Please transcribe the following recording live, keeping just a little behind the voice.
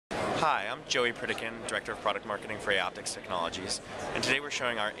Hi, I'm Joey Pritikin, Director of Product Marketing for AOptix Technologies, and today we're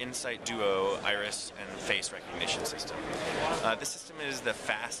showing our InSight Duo iris and face recognition system. This system is the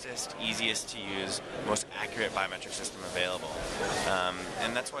fastest, easiest to use, most accurate biometric system available,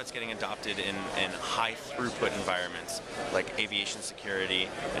 and that's why it's getting adopted in high throughput environments like aviation security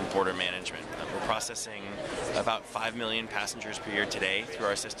and border management. We're processing about 5 million passengers per year today through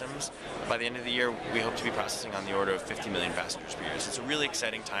our systems. By the end of the year, we hope to be processing on the order of 50 million passengers per year. So it's a really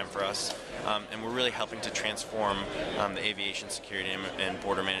exciting time for us, and we're really helping to transform the aviation security and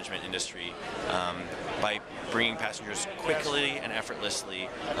border management industry by bringing passengers quickly and effortlessly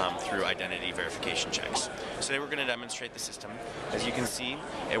through identity verification checks. So today we're going to demonstrate the system. As you can see,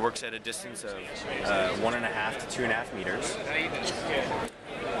 it works at a distance of 1.5 to 2.5 meters.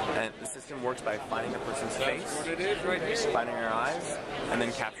 And the system works by finding the person's face, finding their eyes, and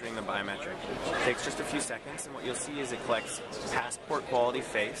then capturing the biometric. It takes just a few seconds, and what you'll see is it collects passport quality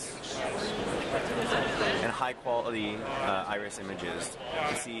face and high quality iris images.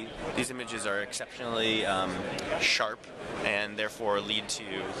 You see these images are exceptionally sharp and therefore lead to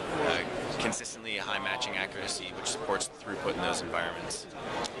consistently high matching accuracy, which supports throughput in those environments.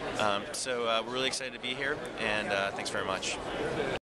 So we're really excited to be here, and thanks very much.